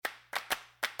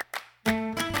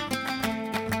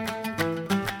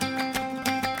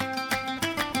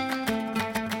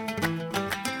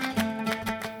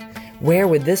Where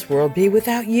would this world be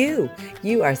without you?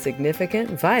 You are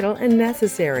significant, vital, and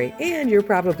necessary, and you're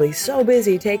probably so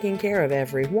busy taking care of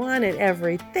everyone and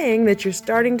everything that you're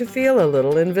starting to feel a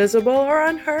little invisible or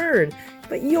unheard.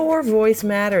 But your voice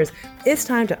matters. It's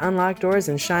time to unlock doors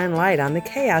and shine light on the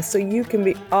chaos so you can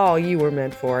be all you were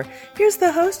meant for. Here's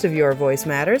the host of Your Voice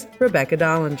Matters, Rebecca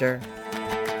Dollinger.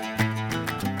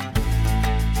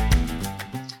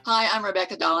 Hi, I'm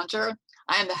Rebecca Dollinger.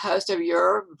 I am the host of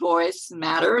Your Voice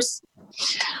Matters,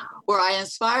 where I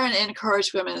inspire and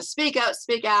encourage women to speak up,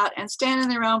 speak out, and stand in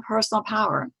their own personal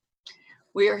power.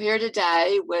 We are here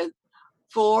today with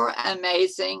 4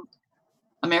 amazing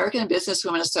American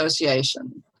Businesswomen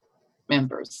Association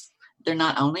members. They're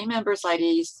not only members,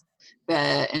 ladies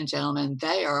and gentlemen,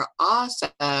 they are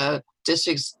also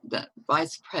district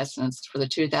vice presidents for the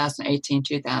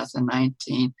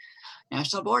 2018-2019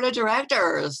 National Board of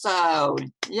Directors. So,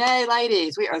 yay,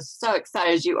 ladies. We are so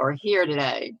excited you are here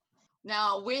today.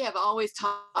 Now, we have always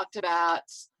talked about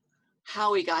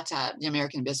how we got to the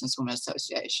American Businesswomen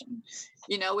Association.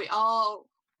 You know,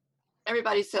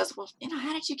 everybody says, well,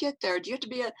 how did you get there? Do you have to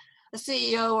be a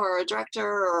CEO or a director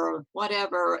or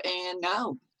whatever? And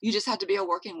no, you just have to be a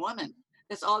working woman.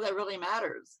 That's all that really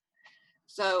matters.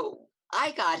 So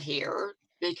I got here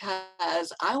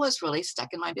because I was really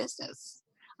stuck in my business.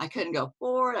 I couldn't go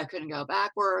forward. I couldn't go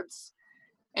backwards.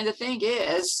 And the thing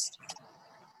is,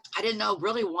 I didn't know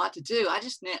really what to do. I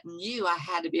just knew I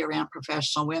had to be around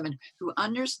professional women who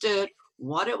understood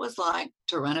what it was like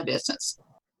to run a business.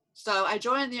 So I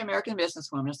joined the American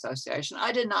Businesswomen Association.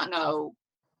 I did not know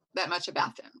that much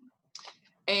about them.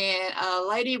 And a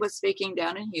lady was speaking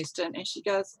down in Houston, and she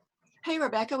goes, "Hey,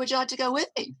 Rebecca, would you like to go with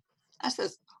me?" I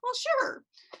says, "Well, sure."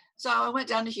 So I went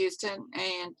down to Houston,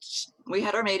 and we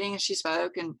had our meeting, and she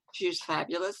spoke, and she was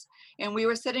fabulous. And we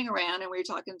were sitting around, and we were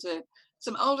talking to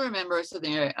some older members of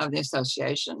the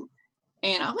association.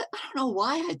 And I don't know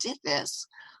why I did this.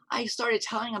 I started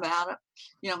telling about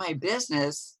it, my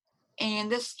business.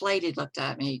 And this lady looked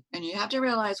at me, and you have to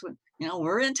realize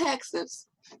we're in Texas.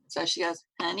 So she goes,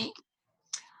 "Honey,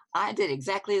 I did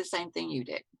exactly the same thing you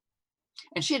did."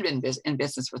 And she had been in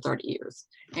business for 30 years.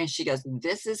 And she goes,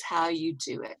 "This is how you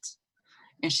do it."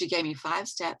 And she gave me 5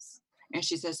 steps. And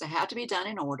she says, they have to be done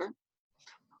in order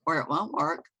or it won't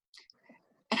work.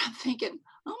 And I'm thinking,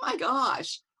 oh my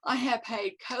gosh, I have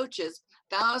paid coaches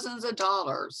thousands of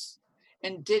dollars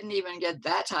and didn't even get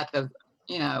that type of,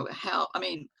 help.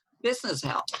 Business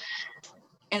help.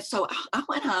 And so I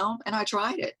went home and I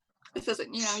tried it. It says,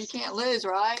 you can't lose,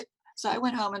 right? So I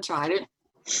went home and tried it.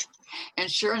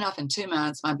 And sure enough, in 2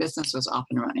 months, my business was off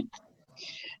and running.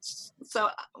 So,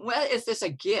 is this a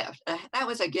gift? That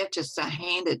was a gift just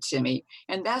handed to me.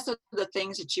 And that's the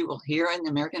things that you will hear in the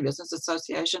American Business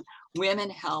Association, women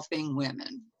helping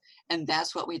women. And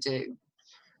that's what we do.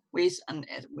 We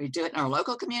do it in our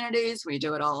local communities. We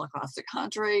do it all across the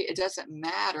country. It doesn't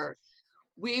matter.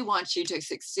 We want you to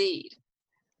succeed.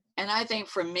 And I think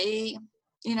for me,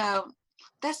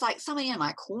 that's like somebody in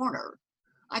my corner.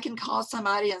 I can call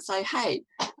somebody and say, "Hey,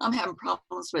 I'm having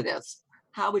problems with this.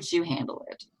 How would you handle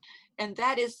it?" And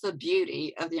that is the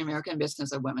beauty of the American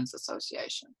Business of Women's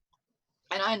Association.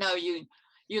 And I know you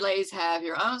ladies have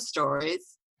your own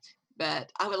stories, but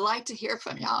I would like to hear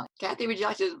from y'all. Kathy, would you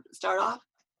like to start off?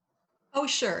 Oh,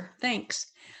 sure.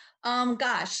 Thanks.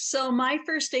 So my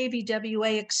first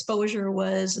ABWA exposure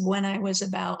was when I was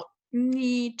about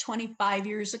 25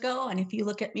 years ago. And if you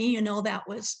look at me, that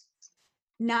was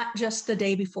not just the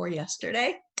day before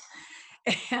yesterday.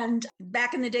 And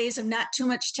back in the days of not too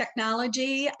much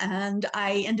technology, and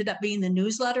I ended up being the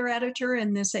newsletter editor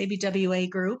in this ABWA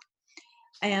group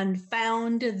and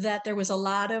found that there was a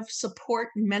lot of support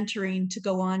and mentoring to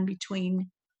go on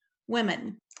between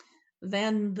women.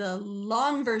 Then the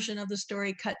long version of the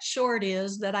story cut short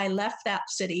is that I left that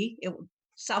city,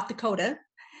 South Dakota,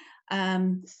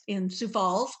 in Sioux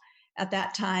Falls at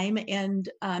that time, and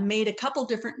made a couple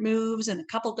different moves and a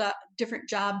couple different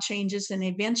job changes, and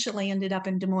eventually ended up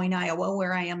in Des Moines, Iowa,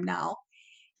 where I am now.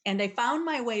 And I found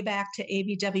my way back to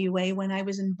ABWA when I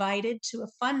was invited to a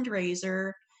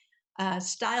fundraiser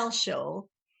style show,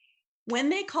 when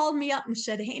they called me up and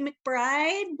said, "Hey,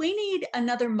 McBride, we need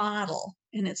another model."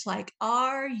 And it's like,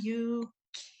 are you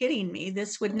kidding me?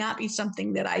 This would not be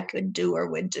something that I could do or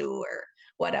would do or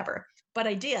whatever. But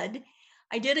I did.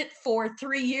 I did it for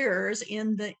 3 years.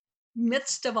 In the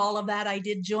midst of all of that, I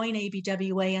did join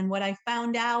ABWA. And what I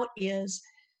found out is,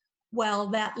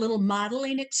 that little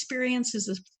modeling experience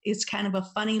is kind of a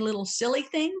funny little silly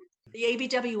thing. The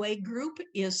ABWA group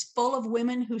is full of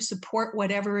women who support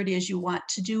whatever it is you want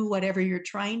to do, whatever you're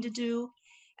trying to do.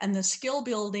 And the skill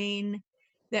building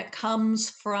that comes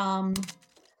from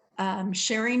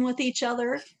sharing with each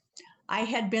other. I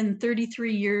had been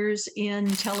 33 years in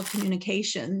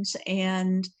telecommunications,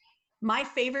 and my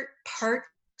favorite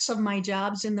parts of my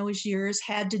jobs in those years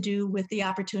had to do with the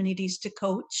opportunities to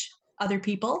coach other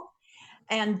people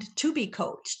and to be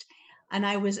coached. And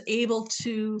I was able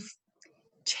to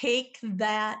take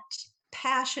that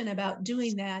passion about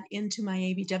doing that into my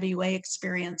ABWA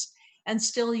experience and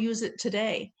still use it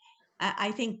today.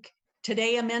 I think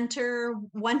today a mentor,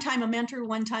 one time a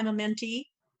mentee,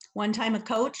 one time a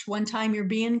coach, one time you're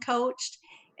being coached.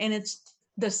 And it's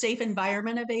the safe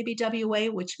environment of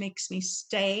ABWA, which makes me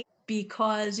stay,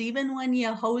 because even when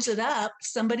you hose it up,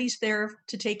 somebody's there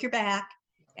to take your back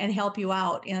and help you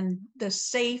out. And the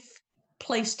safe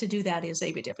place to do that is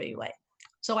ABWA.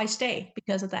 So I stay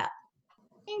because of that.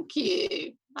 Thank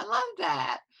you. I love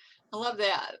that. I love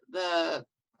that. The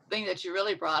thing that you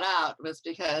really brought out was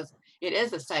because it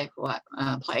is a safe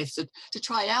place to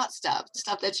try out stuff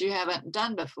that you haven't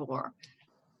done before.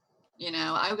 You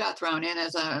know, I got thrown in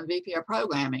as a VP of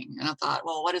programming, and I thought,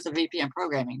 well, what does a VP of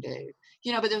programming do?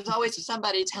 You know, but there's always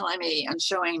somebody telling me and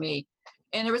showing me,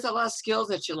 and there was a lot of skills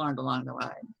that you learned along the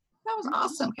way. That was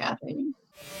awesome, Kathy.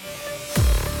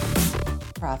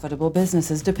 Profitable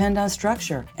businesses depend on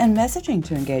structure and messaging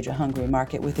to engage a hungry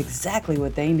market with exactly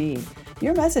what they need.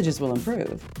 Your messages will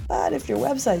improve, but if your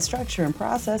website structure and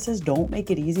processes don't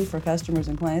make it easy for customers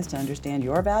and clients to understand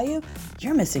your value,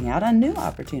 you're missing out on new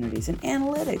opportunities in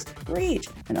analytics, reach,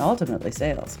 and ultimately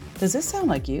sales. Does this sound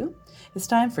like you? It's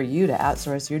time for you to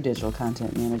outsource your digital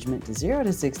content management to 0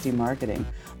 to 60 marketing.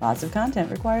 Lots of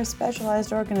content requires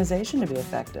specialized organization to be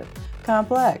effective.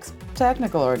 Complex,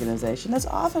 technical organization that's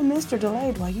often missed or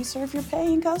delayed while you serve your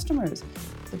paying customers.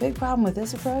 The big problem with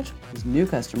this approach is new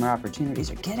customer opportunities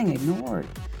are getting ignored.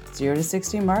 0 to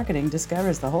 60 marketing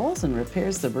discovers the holes and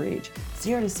repairs the breach.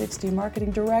 0 to 60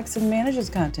 marketing directs and manages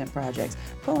content projects,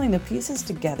 pulling the pieces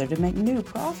together to make new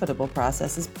profitable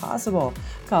processes possible.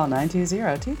 Call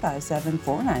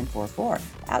 920-257-4944.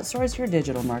 Outsource your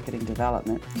digital marketing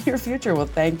development. Your future will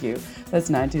thank you. That's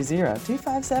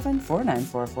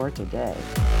 920-257-4944 today.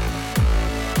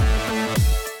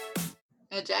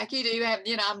 Jackie, do you have,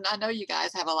 I know you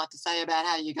guys have a lot to say about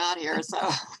how you got here, so.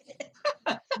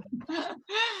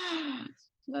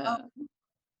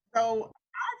 So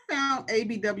I found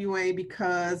ABWA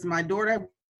because my daughter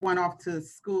went off to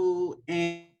school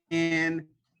and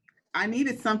I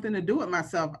needed something to do with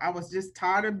myself. I was just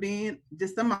tired of being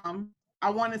just a mom.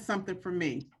 I wanted something for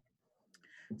me.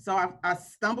 So I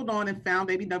stumbled on and found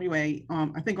ABWA.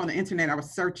 I think on the internet I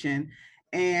was searching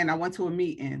and I went to a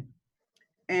meeting.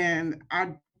 And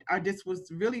I just was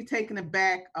really taken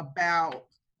aback about,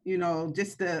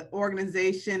 just the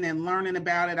organization and learning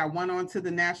about it. I went onto the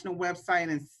national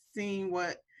website and seeing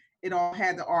what it all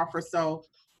had to offer. So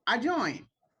I joined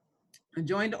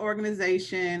the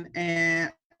organization,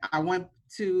 and I went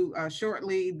to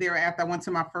shortly thereafter, I went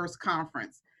to my first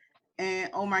conference.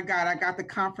 And oh my God, I got the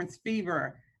conference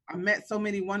fever. I met so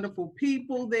many wonderful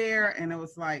people there, and it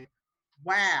was like,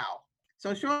 wow.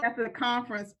 So shortly after the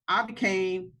conference, I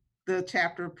became the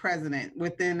chapter president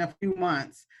within a few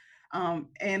months.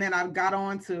 And then I got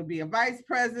on to be a vice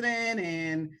president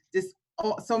and just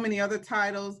so many other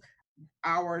titles,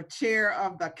 our chair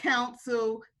of the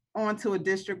council, on to a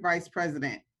district vice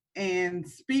president, and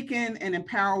speaking and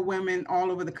empower women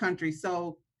all over the country.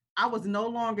 So I was no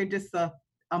longer just a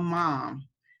mom,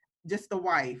 just a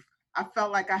wife. I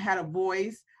felt like I had a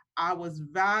voice. I was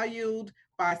valued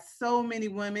by so many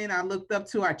women I looked up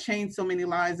to. I changed so many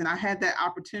lives, and I had that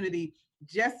opportunity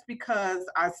just because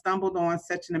I stumbled on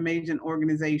such an amazing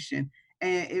organization.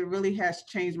 And it really has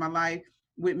changed my life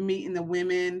with meeting the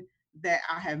women that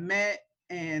I have met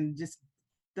and just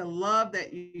the love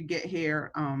that you get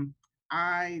here.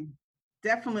 I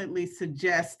definitely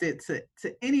suggest it to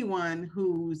anyone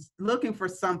who's looking for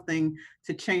something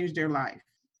to change their life.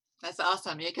 That's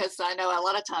awesome, because I know a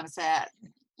lot of times that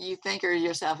you think of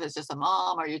yourself as just a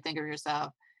mom, or you think of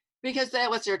yourself because that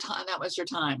was your time,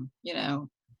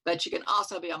 but you can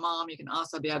also be a mom, you can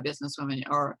also be a businesswoman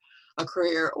or a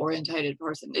career orientated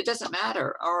person. It doesn't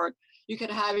matter. Or you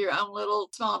could have your own little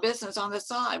small business on the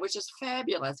side, which is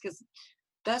fabulous, because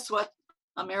that's what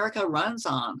America runs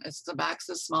on. It's the backs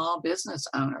of small business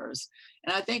owners.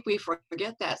 And I think we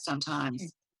forget that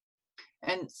sometimes.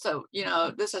 And so,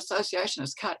 this association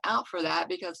is cut out for that,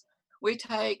 because we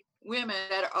take women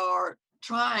that are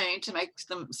trying to make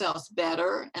themselves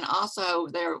better, and also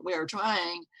we're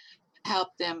trying to help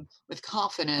them with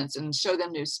confidence and show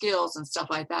them new skills and stuff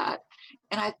like that.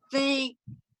 And I think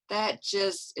that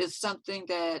just is something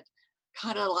that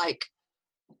kind of like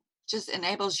just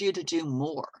enables you to do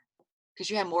more, because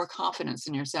you have more confidence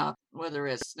in yourself, whether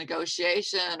it's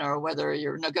negotiation or whether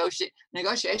you're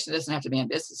negotiation doesn't have to be in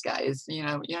business, guys. You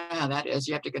know how that is.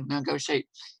 You have to negotiate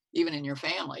even in your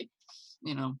family.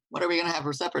 What are we going to have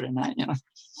for supper tonight?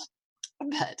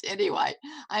 But anyway,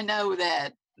 I know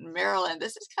that Marilyn,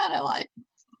 this is kind of like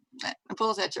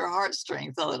pulls at your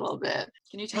heartstrings a little bit.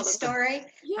 Can you tell My us story?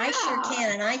 Yeah. I sure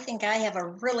can. And I think I have a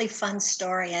really fun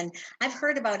story. And I've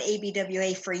heard about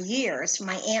ABWA for years.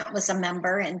 My aunt was a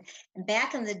member, and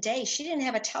back in the day, she didn't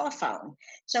have a telephone.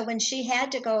 So when she had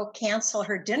to go cancel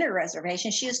her dinner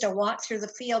reservation, she used to walk through the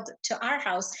field to our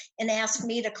house and ask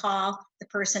me to call the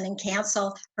person and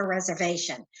cancel her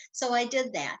reservation. So I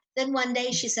did that. Then one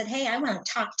day she said, "Hey, I want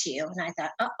to talk to you." And I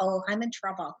thought, uh-oh, I'm in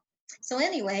trouble. So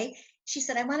anyway, she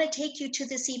said, "I want to take you to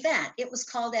this event." It was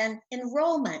called an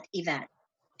enrollment event.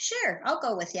 Sure, I'll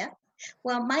go with you.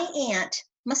 Well, my aunt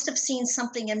must have seen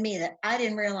something in me that I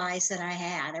didn't realize that I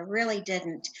had. I really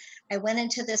didn't. I went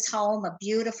into this home, a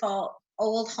beautiful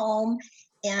old home,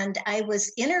 and I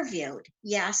was interviewed.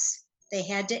 Yes, they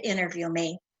had to interview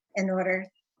me in order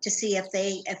to see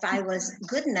if I was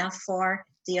good enough for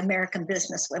the American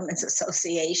Business Women's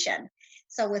Association.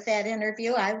 So with that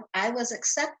interview, I was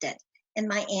accepted. And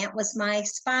my aunt was my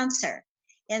sponsor.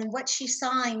 And what she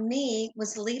saw in me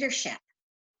was leadership.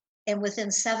 And within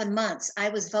 7 months, I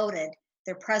was voted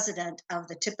the president of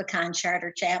the Tippecanoe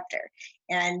Charter Chapter.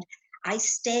 And I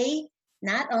stay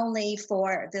not only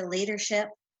for the leadership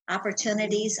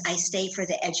opportunities, I stay for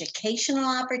the educational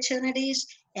opportunities,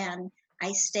 and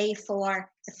I stay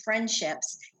for the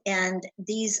friendships. And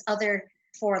these other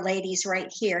 4 ladies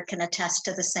right here can attest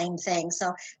to the same thing.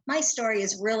 So my story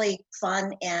is really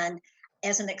fun, and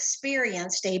as an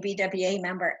experienced ABWA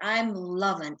member, I'm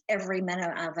loving every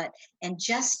minute of it. And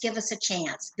just give us a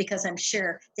chance, because I'm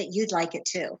sure that you'd like it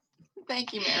too.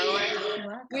 Thank you,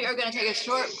 Marilyn. We are going to take a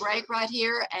short break right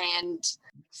here and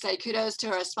say kudos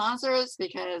to our sponsors,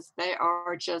 because they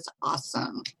are just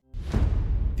awesome.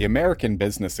 The American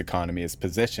business economy is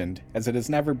positioned as it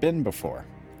has never been before.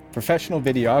 Professional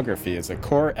videography is a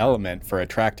core element for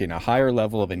attracting a higher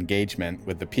level of engagement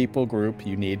with the people group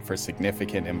you need for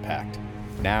significant impact.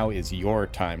 Now is your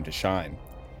time to shine.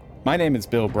 My name is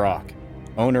Bill Brock,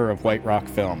 owner of White Rock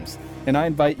Films, and I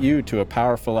invite you to a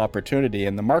powerful opportunity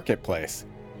in the marketplace,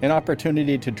 an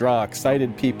opportunity to draw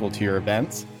excited people to your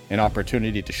events, an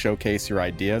opportunity to showcase your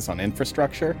ideas on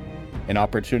infrastructure, an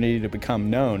opportunity to become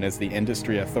known as the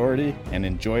industry authority and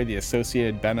enjoy the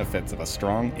associated benefits of a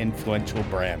strong, influential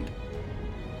brand.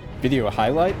 Video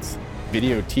highlights,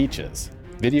 video teaches.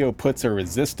 Video puts a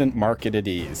resistant market at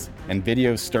ease, and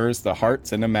video stirs the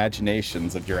hearts and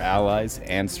imaginations of your allies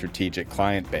and strategic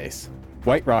client base.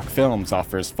 White Rock Films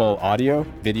offers full audio,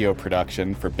 video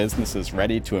production for businesses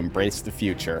ready to embrace the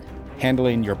future,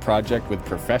 handling your project with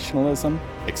professionalism,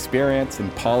 experience,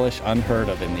 and polish unheard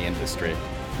of in the industry.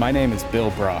 My name is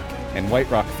Bill Brock, and White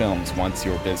Rock Films wants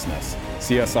your business.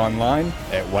 See us online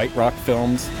at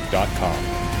whiterockfilms.com.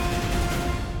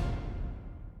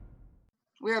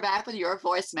 We're back with Your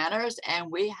Voice Matters, and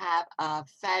we have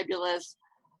fabulous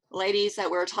ladies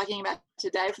that we're talking about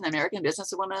today from the American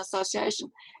Business Women Association.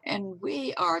 And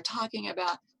we are talking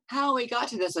about how we got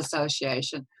to this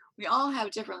association. We all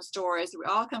have different stories. We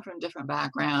all come from different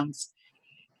backgrounds.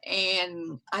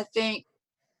 And I think,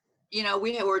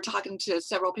 we were talking to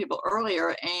several people earlier,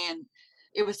 and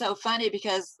it was so funny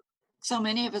because so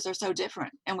many of us are so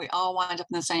different, and we all wind up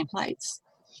in the same place.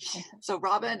 So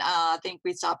Robin, I think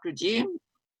we stopped with you.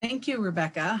 Thank you,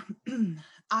 Rebecca.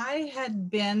 I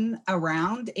had been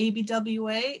around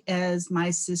ABWA as my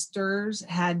sisters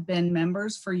had been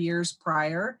members for years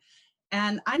prior.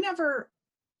 And I never,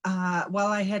 while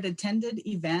I had attended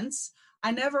events,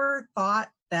 I never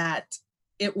thought that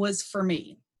it was for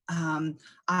me.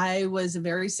 I was a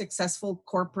very successful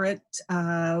corporate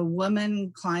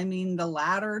woman climbing the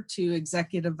ladder to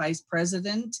executive vice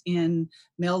president in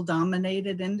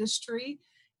male-dominated industry.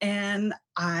 And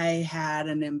I had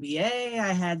an MBA,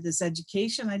 I had this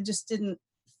education. I just didn't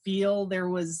feel there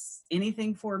was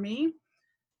anything for me.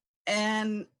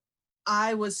 And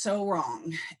I was so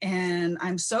wrong. And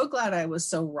I'm so glad I was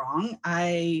so wrong.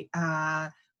 I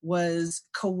was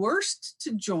coerced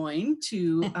to join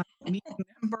to meet a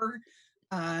member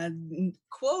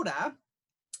quota.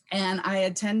 And I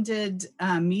attended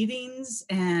meetings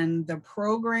and the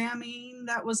programming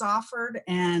that was offered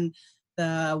and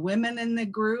the women in the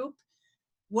group.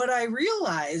 What I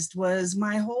realized was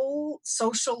my whole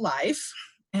social life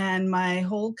and my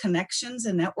whole connections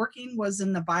and networking was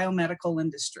in the biomedical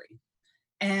industry.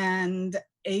 And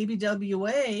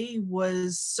ABWA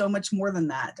was so much more than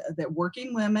that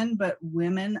working women, but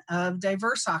women of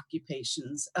diverse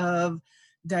occupations, of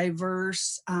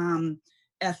diverse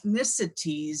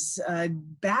ethnicities,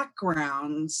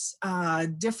 backgrounds,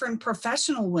 different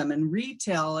professional women,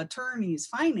 retail, attorneys,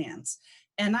 finance.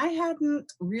 And I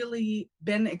hadn't really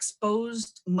been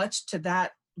exposed much to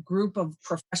that group of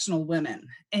professional women.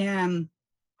 And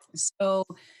so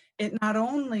it not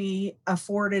only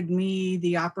afforded me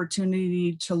the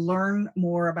opportunity to learn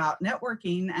more about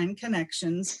networking and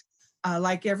connections,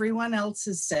 like everyone else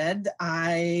has said,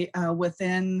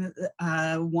 within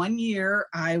 1 year,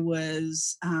 I went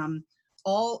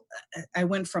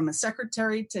from a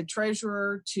secretary to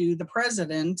treasurer to the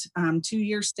president,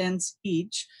 2-year stints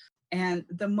each. And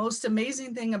the most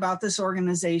amazing thing about this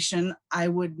organization, I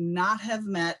would not have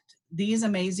met these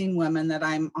amazing women that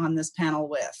I'm on this panel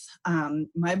with,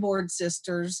 my board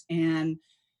sisters and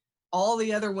all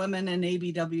the other women in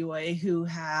ABWA who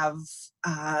have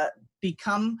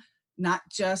become not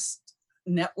just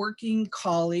networking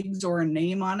colleagues or a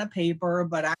name on a paper,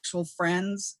 but actual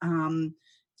friends,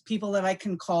 people that I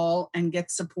can call and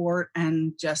get support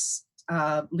and just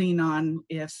lean on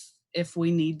if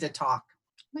we need to talk.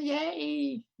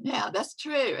 Yay. Yeah, that's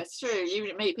true. It's true.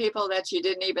 You meet people that you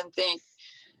didn't even think,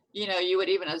 you would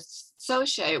even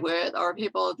associate with, or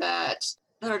people that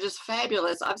are just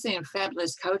fabulous. I've seen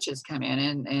fabulous coaches come in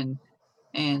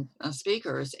and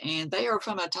speakers, and they are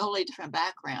from a totally different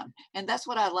background. And that's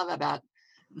what I love about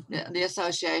the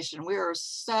association. We are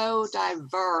so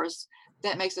diverse.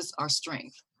 That makes us our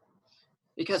strength,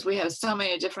 because we have so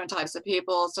many different types of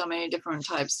people, so many different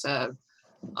types of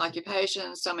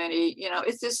occupations, so many,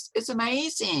 it's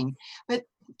amazing. But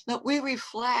we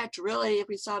reflect, really, if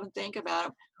we stop and think about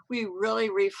it, we really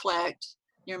reflect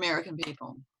your American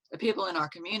people, the people in our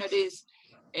communities,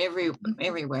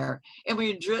 everywhere. And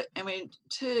we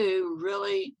too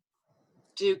really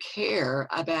do care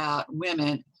about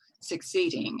women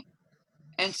succeeding.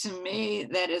 And to me,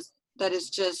 that is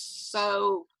just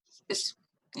so, it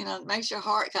makes your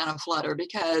heart kind of flutter,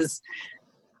 because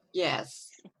yes,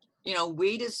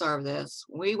 we deserve this.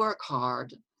 We work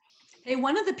hard. Hey,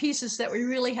 one of the pieces that we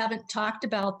really haven't talked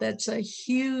about that's a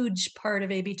huge part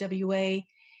of ABWA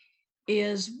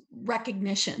is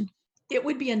recognition. It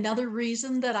would be another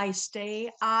reason that I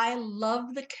stay. I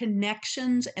love the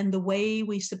connections and the way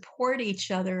we support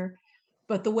each other,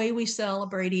 but the way we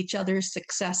celebrate each other's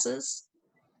successes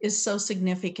is so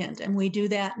significant. And we do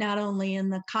that not only in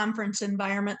the conference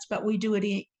environments, but we do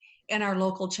it in our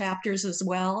local chapters as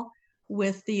well,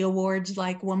 with the awards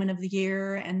like Woman of the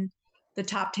Year and the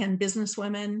top 10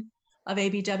 businesswomen of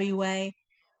ABWA.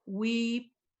 We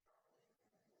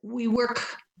work,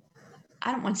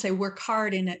 I don't want to say work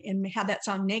hard and have that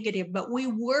sound negative, but we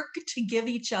work to give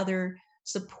each other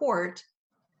support,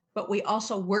 but we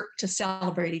also work to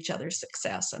celebrate each other's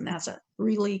success. And that's a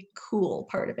really cool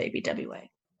part of ABWA.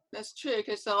 That's true,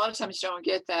 because a lot of times you don't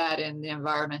get that in the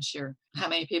environments how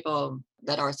many people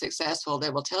that are successful, they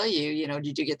will tell you,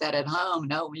 did you get that at home?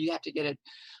 No, you have to get it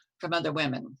from other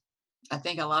women. I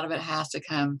think a lot of it has to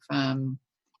come from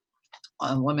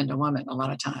woman to woman a lot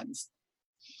of times.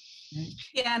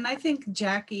 Yeah, and I think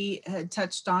Jackie had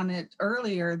touched on it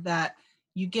earlier, that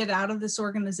you get out of this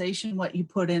organization what you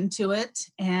put into it.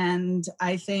 And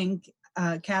I think,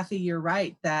 Kathy, you're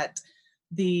right, that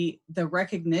the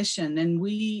recognition, and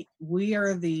we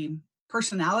are the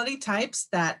personality types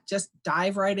that just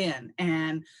dive right in,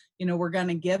 and we're going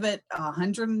to give it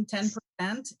 110%,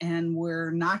 and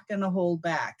we're not going to hold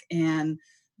back. And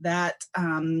that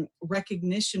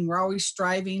recognition, we're always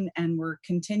striving, and we're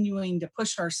continuing to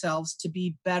push ourselves to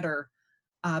be better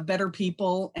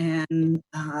people, and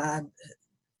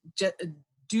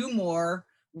do more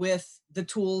with the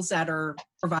tools that are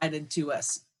provided to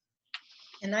us.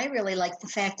 And I really like the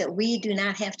fact that we do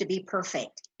not have to be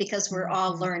perfect, because we're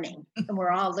all learning, and we're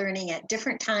all learning at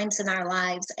different times in our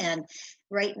lives. And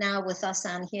right now with us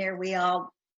on here, we are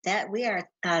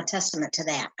a testament to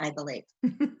that, I believe. I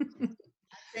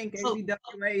think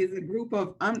ABWA is a group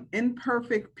of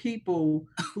imperfect people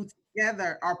who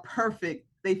together are perfect.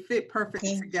 They fit perfect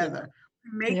together.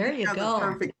 There you go.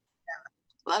 Perfect.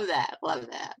 Love that.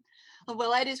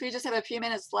 Well, ladies, we just have a few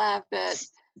minutes left, but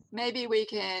maybe we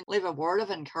can leave a word of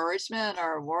encouragement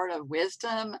or a word of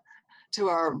wisdom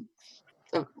to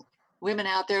the women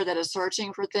out there that are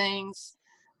searching for things.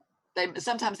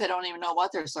 Sometimes they don't even know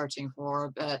what they're searching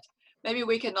for, but maybe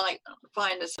we can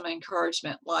find some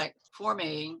encouragement. Like for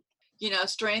me,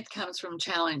 strength comes from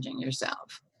challenging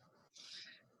yourself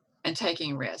and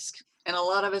taking risk. And a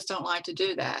lot of us don't like to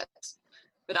do that.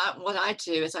 But what I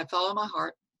do is I follow my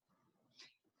heart,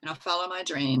 and I follow my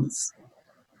dreams.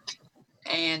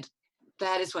 And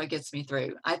that is what gets me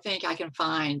through. I think I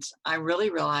really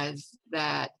realize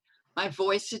that my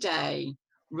voice today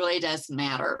really does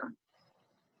matter.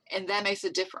 And that makes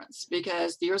a difference,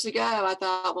 because years ago I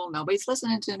thought, well, nobody's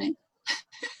listening to me.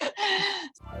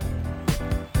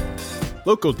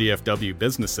 Local DFW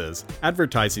businesses,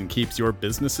 advertising keeps your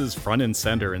businesses front and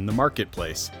center in the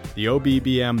marketplace. The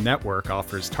OBBM network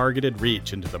offers targeted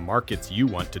reach into the markets you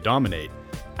want to dominate.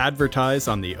 Advertise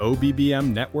on the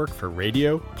OBBM network for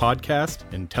radio,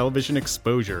 podcast, and television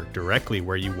exposure directly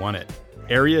where you want it.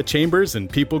 Area chambers and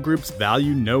people groups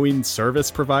value knowing service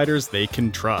providers they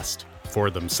can trust for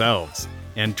themselves,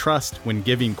 and trust when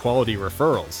giving quality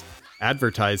referrals.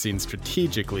 Advertising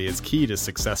strategically is key to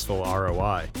successful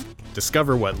ROI.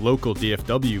 Discover what local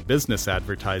DFW business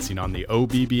advertising on the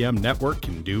OBBM network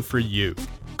can do for you.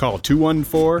 Call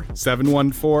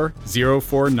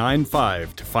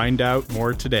 214-714-0495 to find out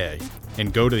more today.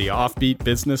 And go to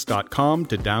theoffbeatbusiness.com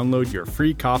to download your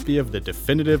free copy of the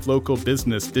Definitive Local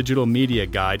Business Digital Media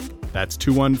Guide. That's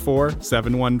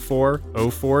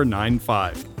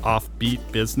 214-714-0495.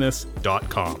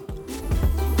 offbeatbusiness.com.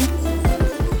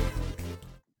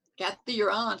 Kathy, you're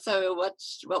on. So what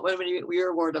would be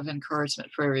your word of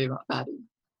encouragement for everybody?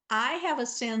 I have a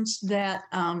sense that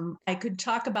I could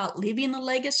talk about leaving a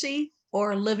legacy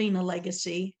or living a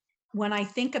legacy. When I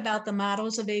think about the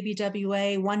mottos of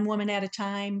ABWA, one woman at a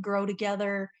time, grow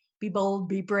together, be bold,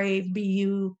 be brave, be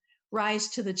you, rise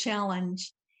to the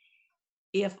challenge.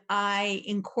 If I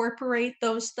incorporate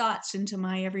those thoughts into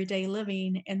my everyday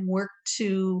living and work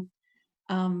to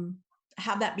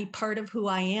have that be part of who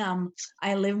I am,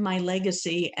 I live my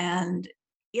legacy, and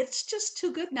it's just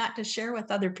too good not to share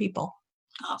with other people.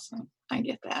 Awesome. I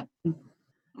get that.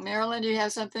 Marilyn, do you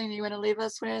have something you want to leave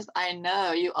us with? I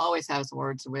know you always have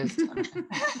words of wisdom.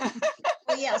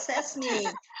 Well, yes, that's me,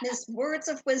 Miss Words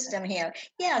of Wisdom here.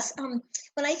 Yes, when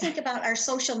I think about our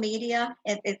social media,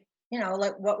 like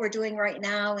what we're doing right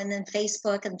now, and then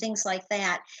Facebook and things like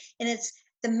that, and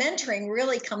the mentoring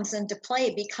really comes into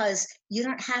play, because you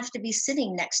don't have to be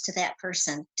sitting next to that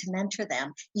person to mentor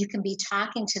them. You can be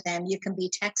talking to them. You can be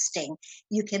texting.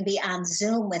 You can be on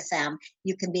Zoom with them.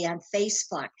 You can be on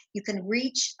Facebook. You can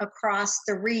reach across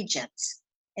the regions.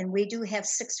 And we do have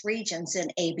 6 regions in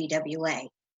ABWA.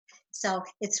 So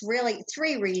it's really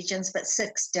 3 regions, but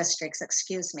 6 districts,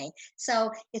 excuse me. So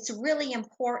it's really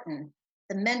important.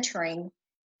 The mentoring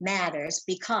matters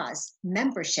because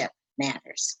membership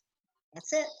matters.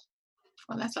 That's it.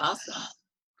 Well, that's awesome.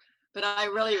 But I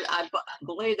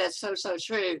believe that's so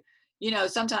true.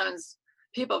 Sometimes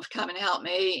people have come and helped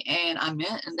me, and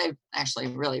they've actually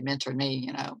really mentored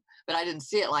me, but I didn't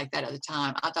see it like that at the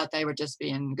time. I thought they were just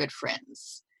being good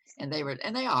friends, and they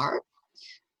are,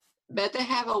 but they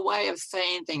have a way of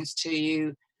saying things to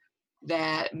you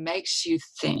that makes you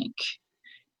think,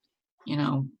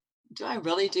 do I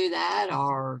really do that?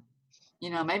 Or,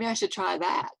 maybe I should try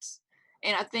that.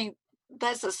 And I think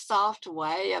that's a soft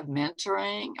way of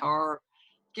mentoring or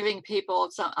giving people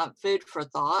some food for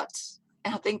thought.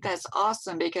 And I think that's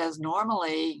awesome, because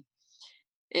normally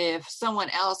if someone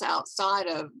else outside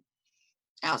of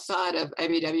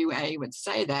ABWA would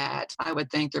say that, I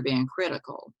would think they're being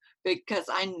critical, because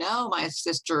I know my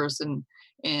sisters and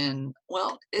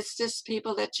well, it's just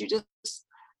people that you just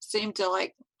seem to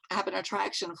like have an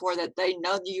attraction for, that they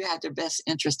know that you have their best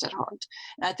interest at heart.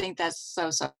 And I think that's so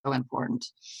important.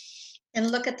 And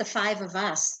look at the 5 of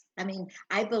us. I mean,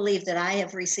 I believe that I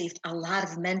have received a lot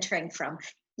of mentoring from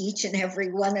each and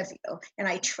every one of you, and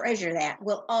I treasure that.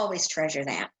 We'll always treasure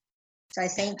that. So I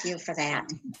thank you for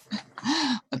that.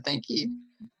 Well, thank you.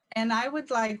 And I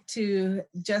would like to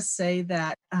just say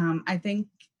that I think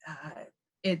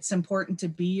it's important to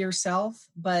be yourself,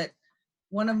 but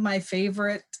one of my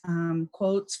favorite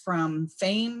quotes from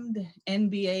famed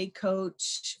NBA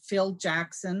coach Phil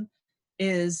Jackson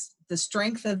is, the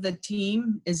strength of the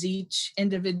team is each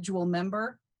individual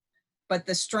member, but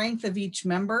the strength of each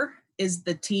member is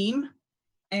the team.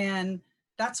 And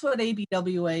that's what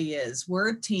ABWA is. We're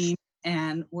a team,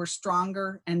 and we're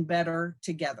stronger and better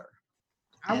together.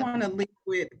 I want to leave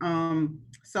with,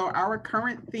 so our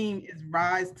current theme is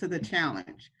Rise to the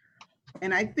Challenge.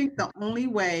 And I think the only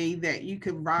way that you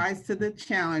could rise to the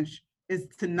challenge is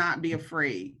to not be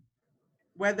afraid.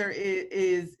 Whether it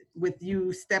is with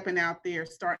you stepping out there,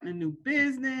 starting a new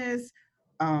business,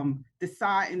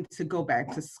 deciding to go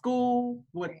back to school,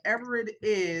 whatever it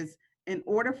is, in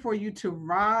order for you to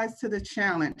rise to the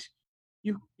challenge,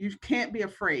 you can't be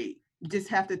afraid. You just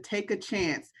have to take a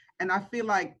chance. And I feel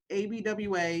like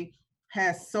ABWA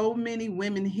has so many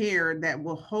women here that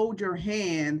will hold your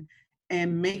hand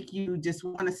and make you just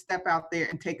want to step out there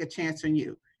and take a chance on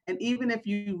you. And even if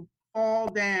you fall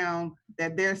down,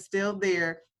 that they're still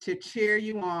there to cheer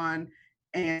you on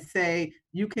and say,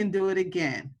 you can do it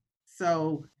again.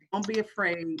 So don't be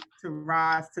afraid to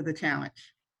rise to the challenge.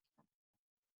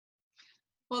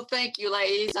 Well, thank you,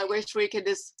 ladies. I wish we could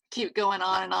just keep going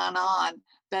on and on and on,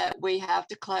 but we have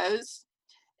to close.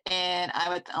 And I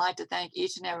would like to thank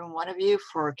each and every one of you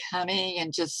for coming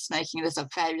and just making this a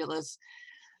fabulous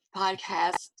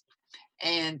podcast.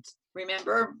 And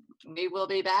remember, we will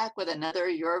be back with another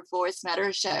Your Voice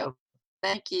Matters show.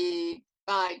 Thank you.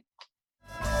 Bye.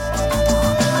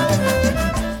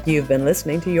 You've been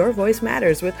listening to Your Voice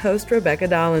Matters with host Rebecca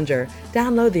Dollinger.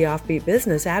 Download the Offbeat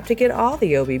Business app to get all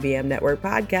the OBBM Network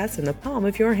podcasts in the palm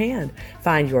of your hand.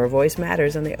 Find Your Voice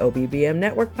Matters on the OBBM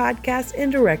Network podcasts in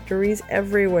directories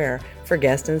everywhere. For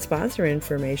guest and sponsor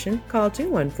information, call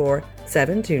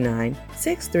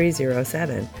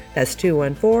 214-729-6307. That's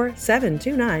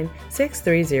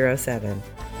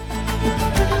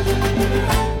 214-729-6307.